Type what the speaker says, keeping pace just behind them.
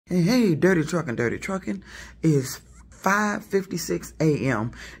Hey, Dirty Trucking is 5:56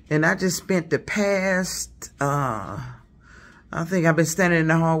 a.m. and I just spent the past, I think I've been standing in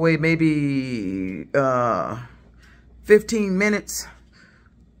the hallway maybe 15 minutes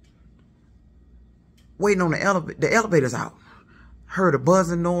waiting on the elevator. The elevator's out. Heard a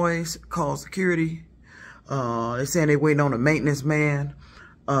buzzing noise, called security. They're saying they're waiting on a maintenance man.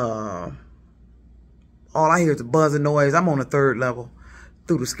 All I hear is a buzzing noise. I'm on the 3rd level.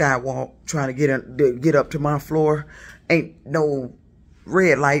 Through the skywalk, trying to get up to my floor. Ain't no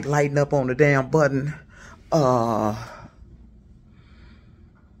red light lighting up on the damn button. I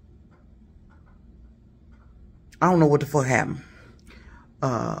don't know what the fuck happened.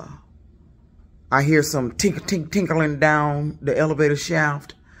 I hear some tinkling down the elevator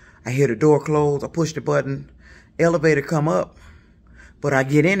shaft. I hear the door close. I push the button. Elevator come up. But I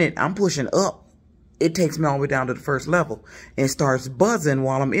get in it. I'm pushing up. It takes me all the way down to the 1st level and starts buzzing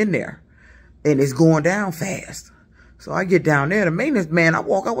while I'm in there. And it's going down fast. So I get down there. The maintenance man, I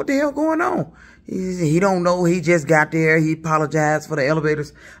walk out, what the hell going on? He don't know. He just got there. He apologized for the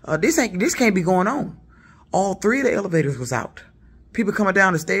elevators. This can't be going on. All 3 of the elevators was out. People coming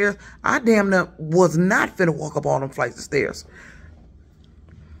down the stairs. I damn near was not finna walk up all them flights of stairs.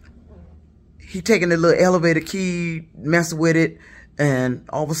 He taking the little elevator key, messing with it. And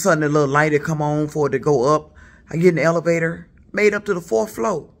all of a sudden, the little light had come on for it to go up. I get in the elevator, made up to the 4th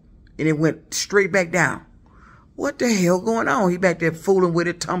floor, and it went straight back down. What the hell going on? He back there fooling with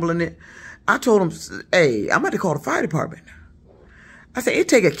it, tumbling it. I told him, hey, I'm about to call the fire department. I said, it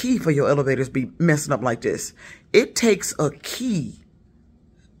take a key for your elevators to be messing up like this. It takes a key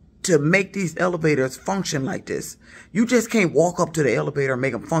to make these elevators function like this. You just can't walk up to the elevator and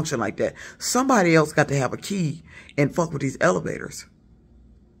make them function like that. Somebody else got to have a key and fuck with these elevators.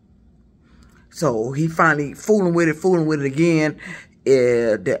 So he finally fooling with it again.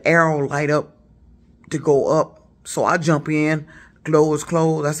 The arrow light up to go up. So I jump in, close.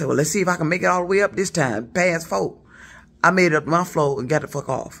 I said, well, let's see if I can make it all the way up this time, past 4. I made it up my floor and got the fuck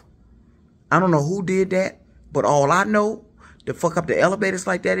off. I don't know who did that, but all I know, to fuck up the elevators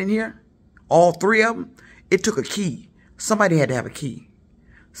like that in here, all 3 of them, it took a key. Somebody had to have a key.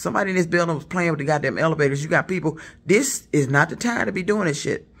 Somebody in this building was playing with the goddamn elevators. You got people. This is not the time to be doing this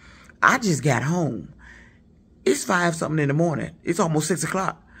shit. I just got home. It's 5-something in the morning. It's almost 6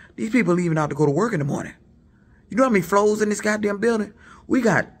 o'clock. These people leaving out to go to work in the morning. You know how many floors in this goddamn building? We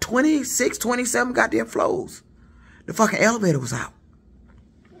got 26, 27 goddamn floors. The fucking elevator was out.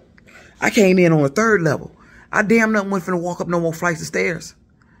 I came in on the 3rd level. I damn nothing wasn't finna walk up no more flights of stairs.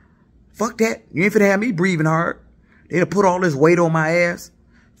 Fuck that. You ain't finna have me breathing hard. They done put all this weight on my ass.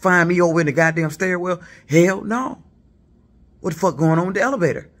 Find me over in the goddamn stairwell. Hell no. What the fuck going on with the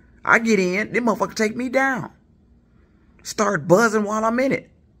elevator? I get in, them motherfuckers take me down. Start buzzing while I'm in it.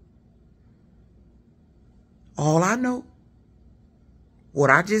 All I know,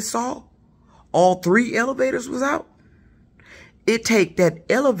 what I just saw, all 3 elevators was out. It take that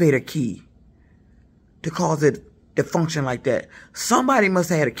elevator key to cause it to function like that. Somebody must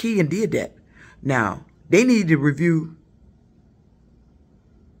have had a key and did that. Now, they need to review.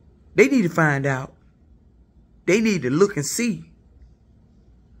 They need to find out. They need to look and see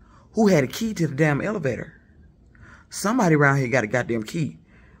who had a key to the damn elevator. Somebody around here got a goddamn key.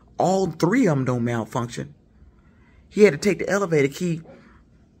 All 3 of them don't malfunction. He had to take the elevator key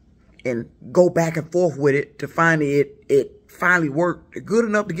and go back and forth with it to find it finally worked good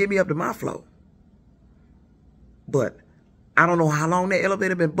enough to get me up to my floor. But I don't know how long that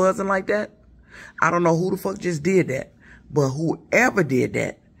elevator been buzzing like that. I don't know who the fuck just did that. But whoever did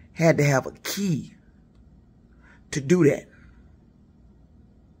that had to have a key to do that.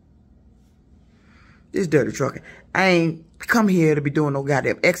 This Dirty Trucking. I ain't come here to be doing no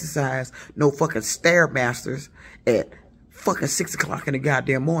goddamn exercise, no fucking Stairmasters at fucking 6 o'clock in the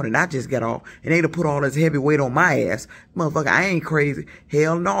goddamn morning. I just got off and they done put all this heavy weight on my ass. Motherfucker, I ain't crazy.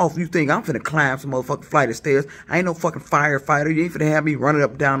 Hell no, if you think I'm finna climb some motherfucking flight of stairs, I ain't no fucking firefighter. You ain't finna have me running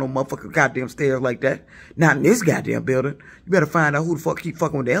up and down no motherfucking goddamn stairs like that. Not in this goddamn building. You better find out who the fuck keep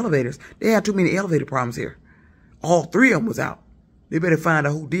fucking with the elevators. They have too many elevator problems here. All 3 of them was out. They better find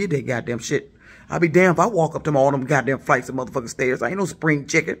out who did that goddamn shit. I'll be damned if I walk up to all them goddamn flights of motherfucking stairs. I ain't no spring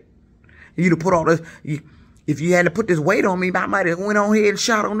chicken. You to put all this, if you had to put this weight on me, I might have went on here and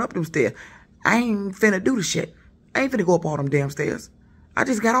shot on up them stairs. I ain't finna do the shit. I ain't finna go up all them damn stairs. I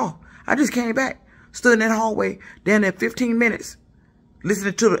just got off. I just came back. Stood in that hallway, down there 15 minutes,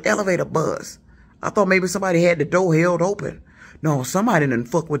 listening to the elevator buzz. I thought maybe somebody had the door held open. No, somebody done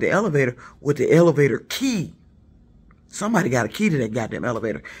fuck with the elevator key. Somebody got a key to that goddamn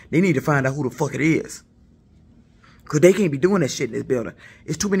elevator. They need to find out who the fuck it is. Because they can't be doing that shit in this building.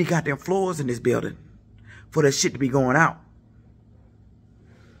 It's too many goddamn floors in this building for that shit to be going out.